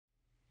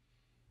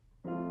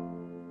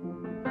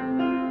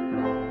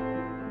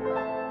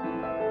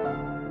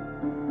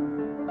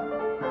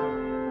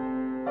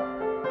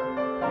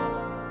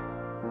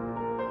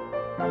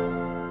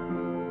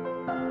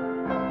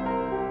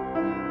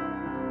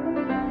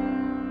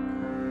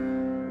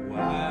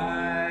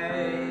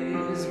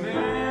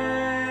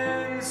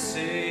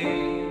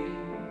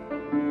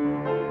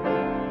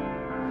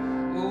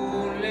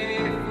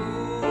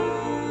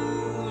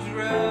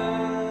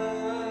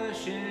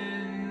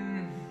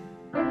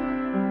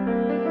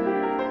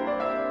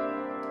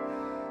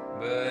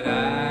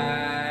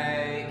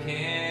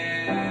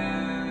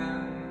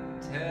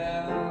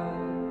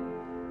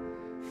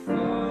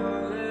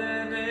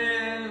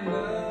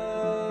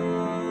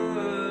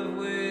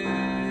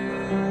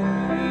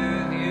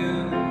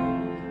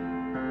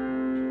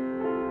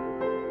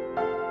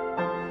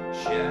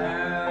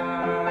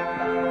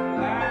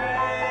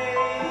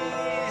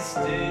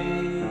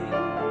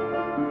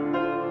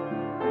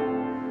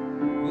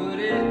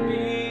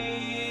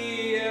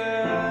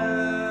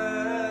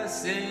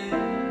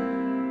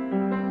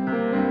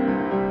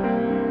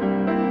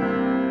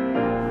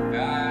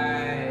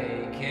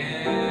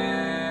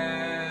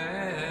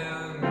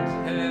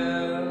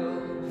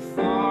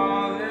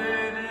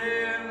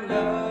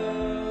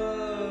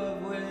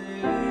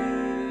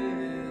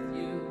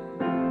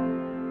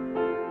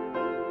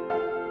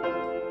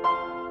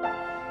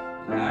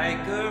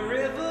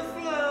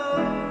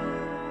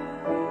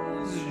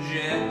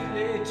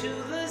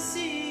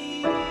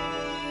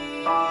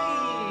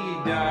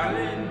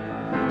darling.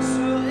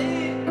 So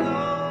it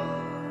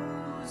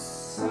goes.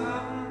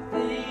 Some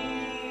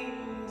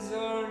things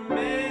are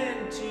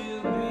meant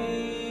to be.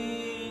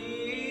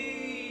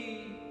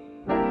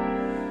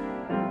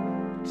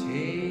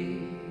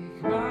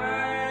 Take my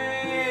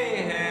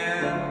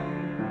hand,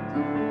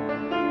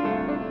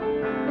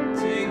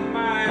 take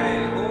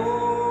my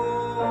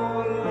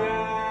whole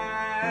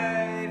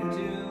life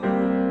too,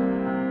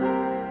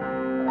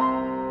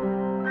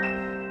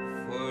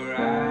 for I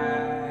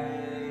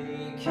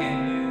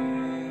can't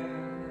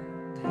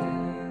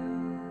help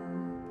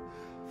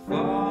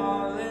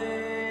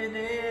falling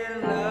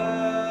in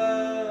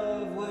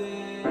love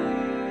with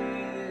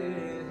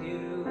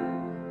you,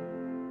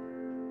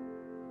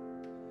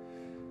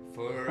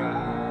 for I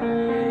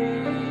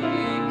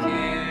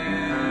can't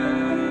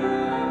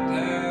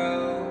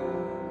help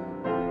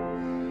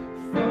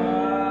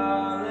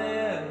falling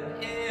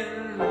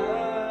in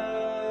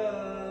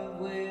love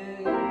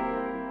with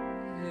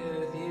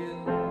you.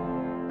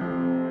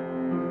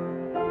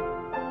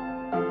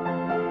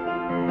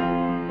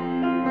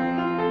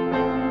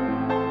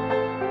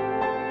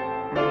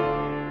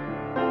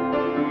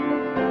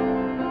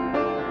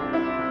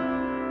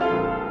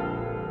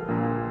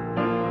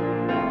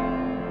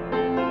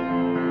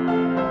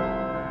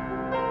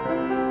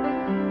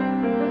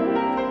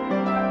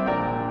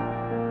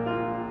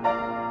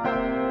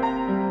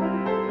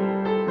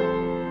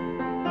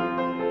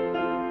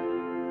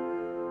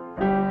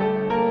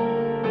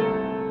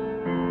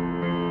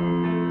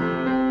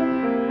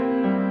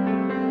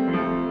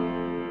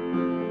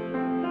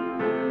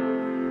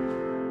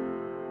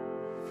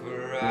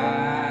 For I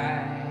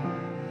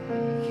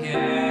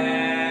can't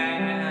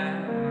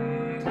help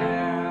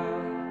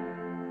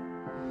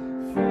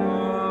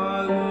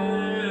falling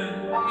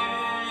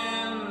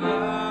in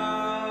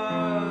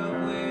love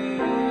with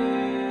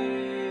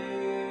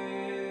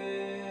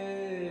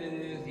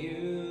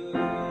you.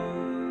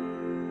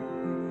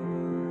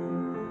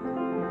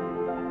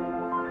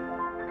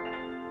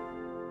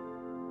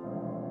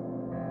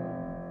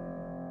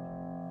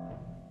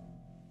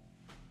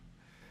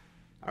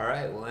 All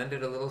right, we'll end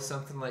it a little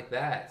something like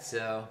that.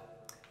 So,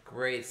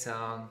 great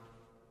song,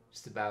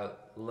 just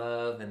about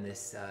love and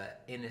this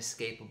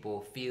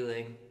inescapable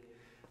feeling.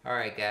 All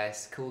right,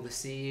 guys, cool to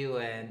see you,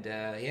 and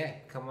yeah,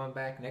 come on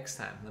back next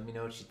time. Let me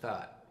know what you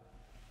thought.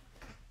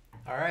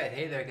 All right,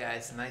 hey there,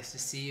 guys. Nice to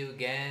see you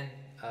again.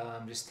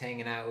 I'm just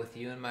hanging out with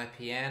you and my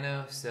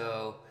piano,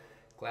 so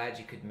glad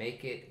you could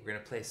make it. We're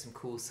gonna play some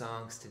cool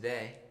songs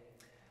today.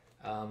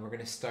 We're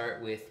gonna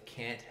start with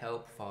 "Can't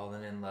Help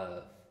Falling in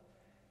Love."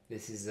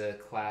 This is a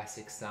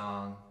classic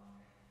song.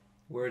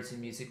 Words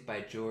and music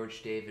by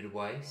George David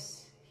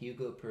Weiss,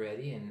 Hugo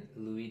Peretti, and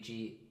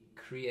Luigi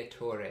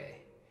Creatore.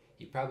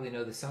 You probably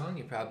know the song,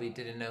 you probably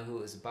didn't know who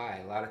it was by.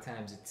 A lot of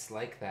times it's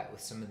like that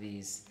with some of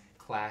these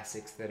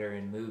classics that are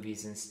in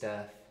movies and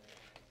stuff.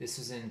 This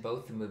was in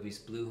both the movies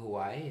Blue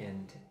Hawaii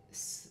and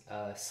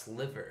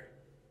Sliver.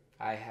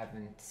 I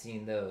haven't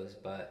seen those,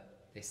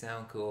 but they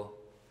sound cool.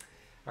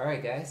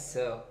 Alright guys,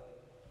 so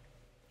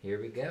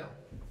here we go.